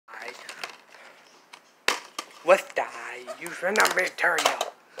Let's die. Use random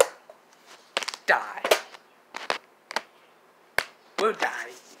material. Die. We'll die.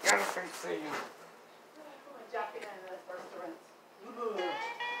 Gotta fix you.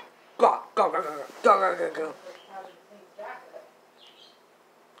 Go, go, go, go, go, go, go, go.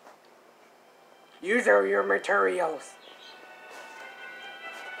 Use your materials.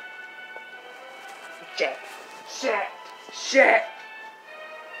 Shit. Shit. Shit.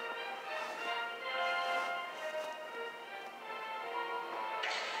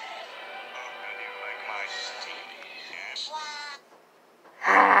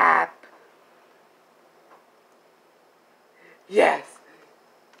 Hap. Yes.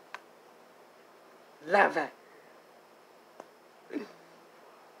 Love it.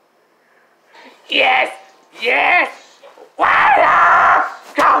 Yes. Yes. Why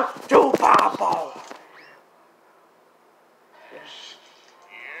go to Papa? Yes.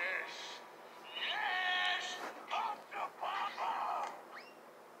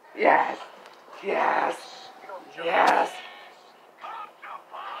 Yes. Yes. Yes.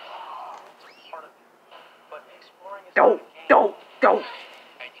 Don't.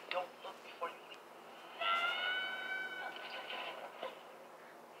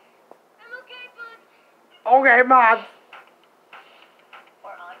 Okay, Mom.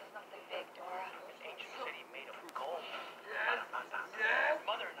 We're on to something big, Dora. This ancient city made of gold. Yes.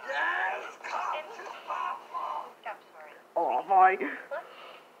 Mother and I. Yes. Stop swearing. Oh boy. Look,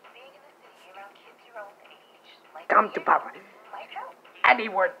 being in the city around kids your own age. Like Come to Papa. Like how?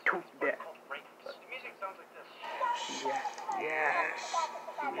 Anywhere to there. The music sounds like this. Yes. Yes.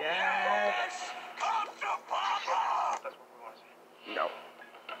 Yes. Come to Papa. That's what we want to see. No.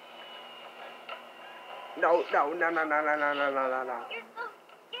 No. You're so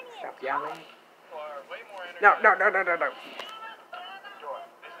skinny. Stop yelling. You are way more energetic. No. Dora,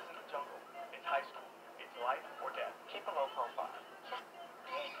 this isn't the jungle. It's high school. It's life or death. Keep a low profile.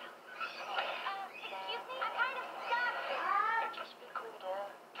 Excuse me, I'm kind of stuck. And just be cool, Dora.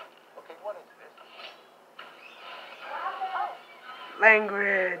 Okay, what is this? Language.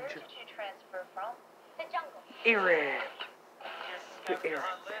 Where did you transfer from? The jungle. Eerie. You're scavenger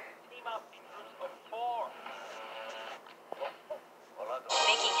hunt list. Team up in groups of 4.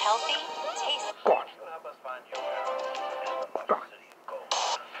 Making healthy, tasty. God. You'll help us find you. God.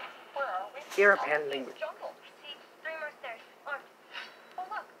 Where are we? European language. Jungle. See, 3 more stairs. On. Oh,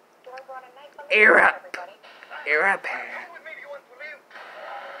 look. Dora brought a nice little Era. everybody. European. With me, do you want to live?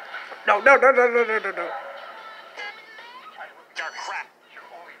 No. You're crap. You're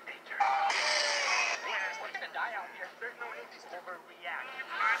only danger. We're gonna die out here. There's no need to overreact.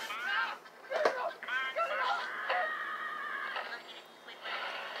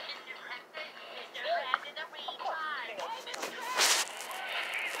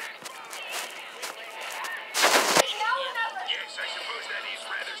 Yes, I suppose that is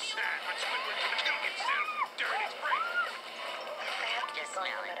rather sad, but Squidward could have dug himself during his break.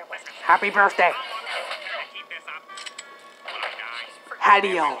 Happy birthday. Keep this up.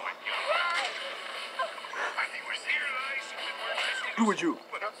 Hadio. I think we're serialized, Squidward. Do it you.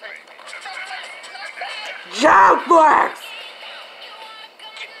 Jackbox!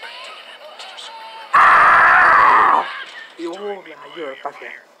 Ah! You're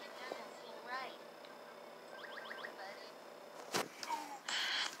fucking.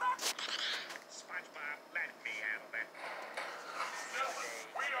 SpongeBob, let me handle it.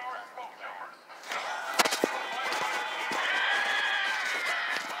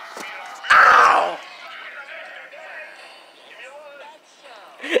 Ow!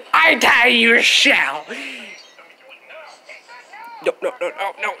 I tell you shall.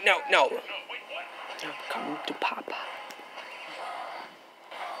 No. Come to Papa.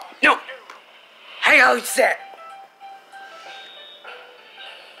 No. Hang on, sir.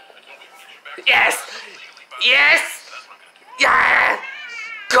 Yes.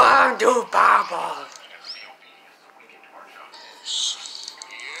 Come to Papa.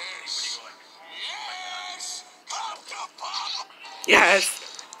 Yes.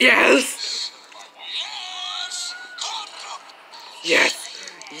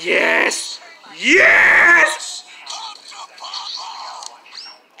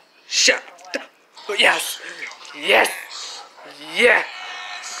 Shut up. Yes.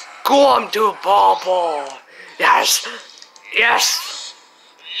 Come to Papa. Yes.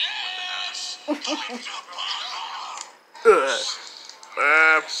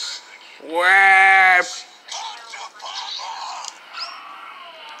 Web.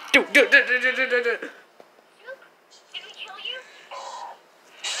 Do. Did we kill you?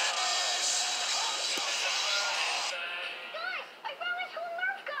 Guys, I found my cool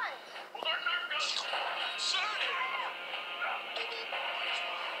Nerf guns. Sir,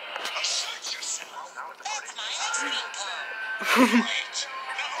 Wait, now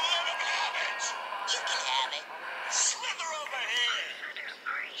let him have it. You can have it. Slither over here.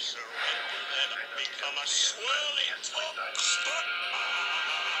 Surrender then and become a swirling top spot.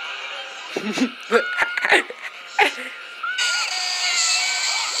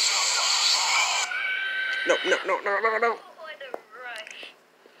 No, no, no, no, no, no. What a rush.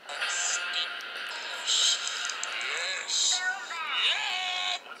 Yes.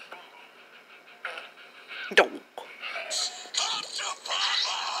 Don't.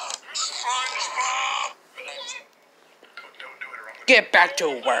 SpongeBob! Get back to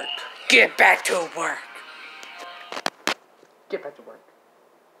work. Get back to work. Get back to work.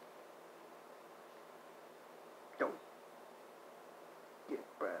 Don't.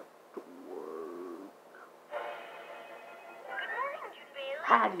 Get back to work. Good morning, Ywh.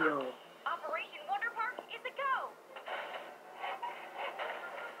 Patio. Operation Wonder Park is a go.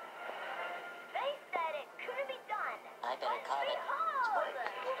 They said it couldn't be done. I better call it.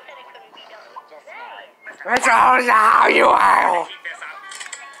 Who said it couldn't be done? Just now. That's all how you are. Keep this up.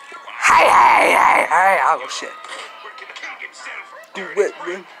 Hey, hey, hey, hey. Oh, shit. Working the pig himself. Do it,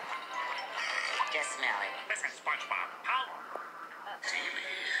 man. Just smell it. Listen, SpongeBob. How?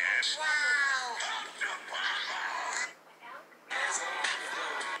 Yes.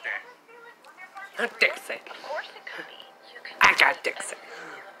 Dixie. Of course it could be. You can I got Dixie.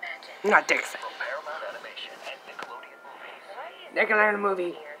 imagine. Not Dixie. Paramount Animation and Nickelodeon Movies. Nickelodeon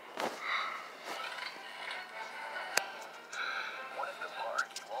movie. What is the park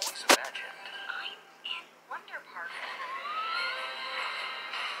you always imagined? I'm in Wonder Park.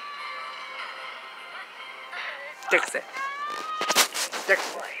 Dixie.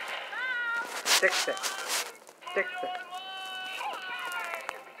 Dixie. Dixie. Dixie.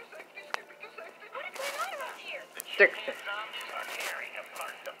 What is going on around here? Dixie. Are tearing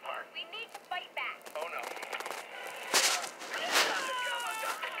apart the park. We need to fight back. Oh no.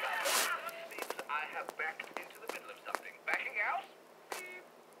 Seems I have backed into the middle of something. Backing out? Beep,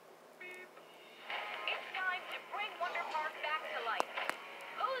 beep. It's time to bring Wonder Park back to life.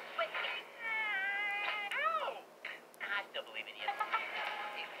 Who's with me? Ow! I still believe in you.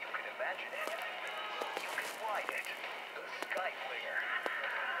 If you can imagine it, you can ride it. The Sky Flinger.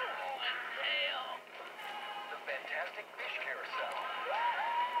 Oh, hell. The Fantastic Fish Carousel.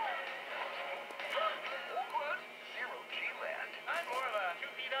 Awkward. Zero G Land. I'm more of a 2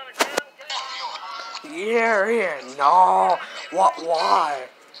 feet on the ground. Yeah, no. What, why?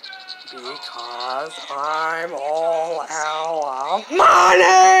 Because I'm all out of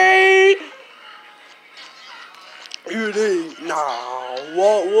money! You need now.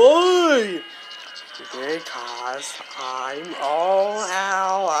 What, why? Because I'm all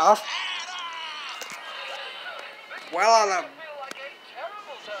out of... Well, I Feel like a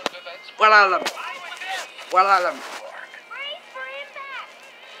terrible turn of events. Well, I love. I was there. Well, I love. Brace for impact.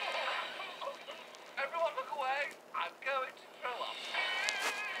 Everyone look away. I'm going to throw up.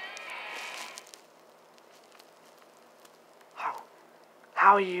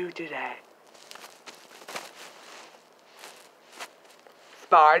 How are you today?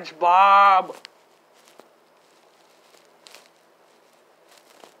 SpongeBob!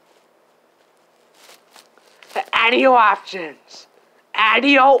 Audio options.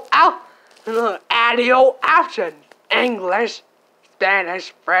 Audio options. English,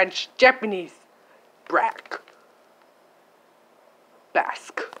 Spanish, French, Japanese. Basque.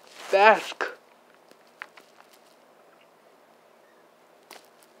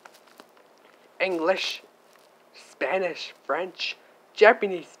 English, Spanish, French,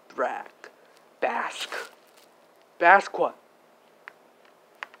 Japanese, Basque. Basque.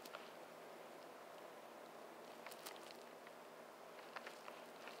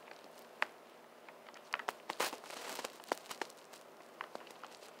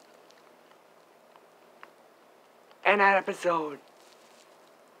 And that episode.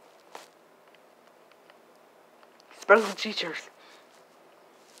 Special teachers.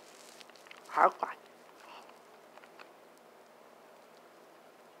 How fun.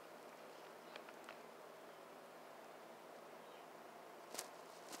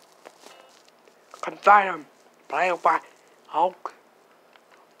 Confide them. Play by Hulk.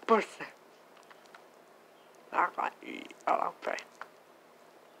 Pussy. I got eat. Okay.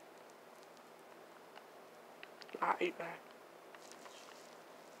 I eat that.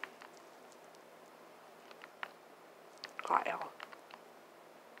 Kyle.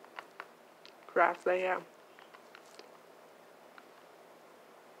 Grass they am.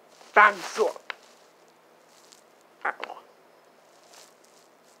 Dinosaur. Ow.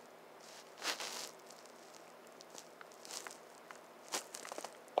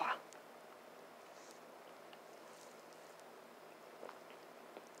 Wow.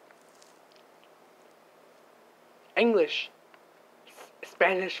 English,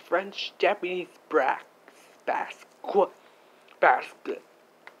 Spanish, French, Japanese,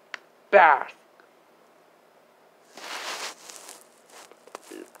 Basque.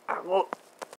 I will